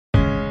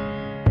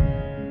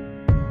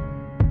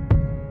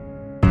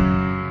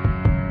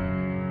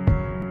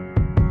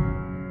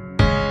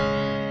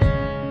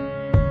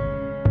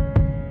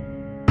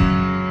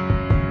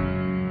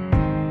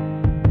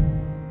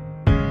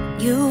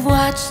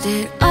watched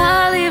it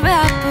all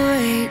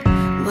evaporate.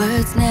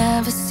 Words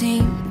never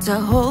seem to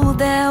hold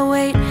their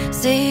weight.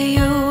 Say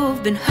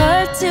you've been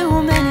hurt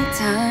too many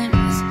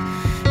times,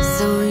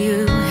 so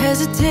you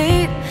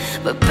hesitate.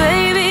 But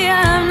baby,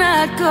 I'm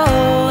not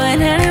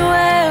going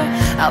anywhere.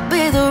 I'll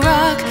be the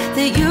rock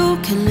that you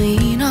can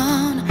lean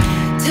on.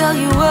 Tell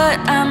you what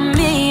I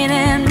mean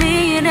and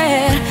mean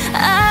it.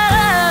 I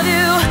love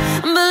you,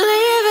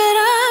 believe it,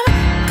 I'm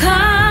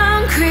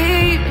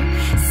concrete.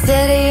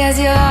 Steady as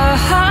your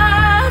heartbeat.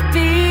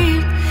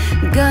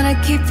 Gonna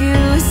keep you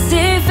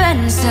safe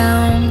and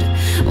sound.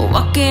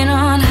 Walking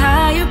on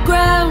higher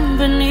ground.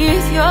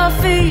 Beneath your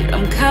feet,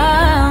 I'm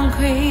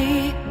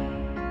concrete.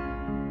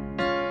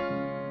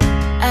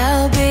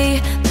 I'll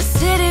be the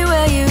city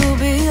where you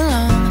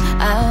belong.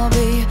 I'll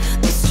be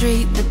the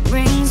street that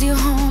brings you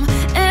home,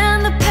 and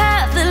the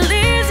path that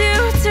leads you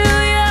to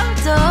your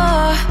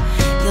door.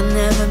 You'll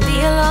never be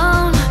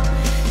alone.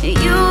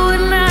 You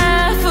and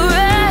I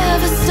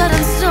forever set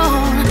in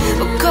stone.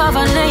 We'll carve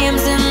our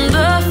names in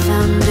the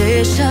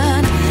foundation.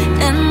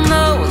 And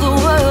though the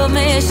world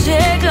may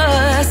shake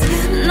us,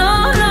 no,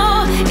 no,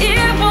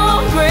 it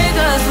won't break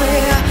us.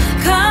 We're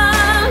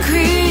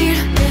concrete,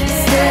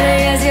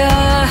 steady as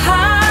your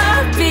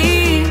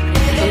heartbeat.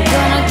 I'm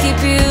gonna keep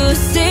you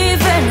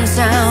safe and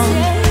sound.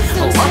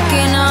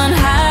 Walking on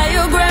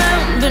higher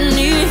ground.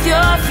 Beneath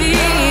your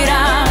feet,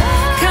 I'm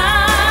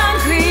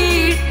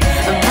concrete.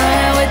 I'm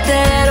burning with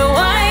that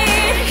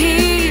white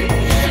heat.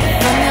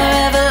 From your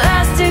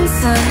everlasting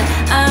sun,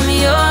 I'm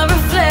your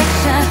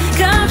reflection.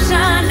 Come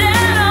shine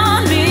down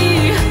on me.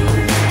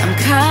 I'm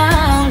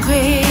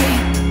concrete.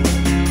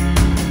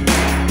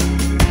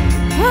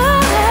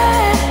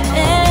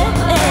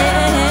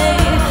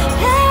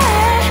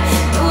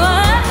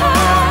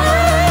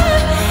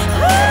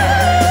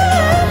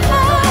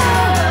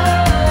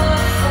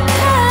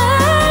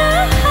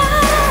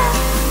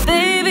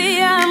 Baby,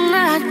 I'm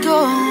not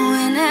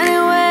going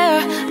anywhere.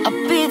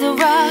 I'll be the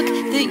rock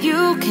that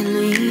you can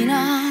lean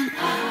on.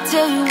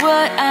 Tell you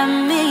what I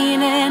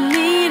mean and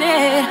mean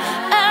it.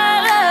 I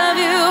love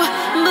you,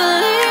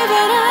 believe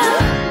it, I'm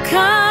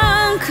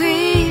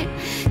concrete.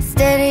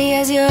 Steady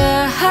as your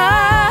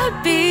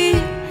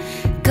heartbeat.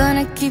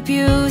 Gonna keep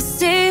you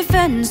safe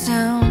and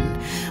sound.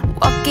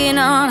 Walking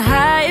on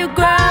higher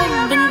ground.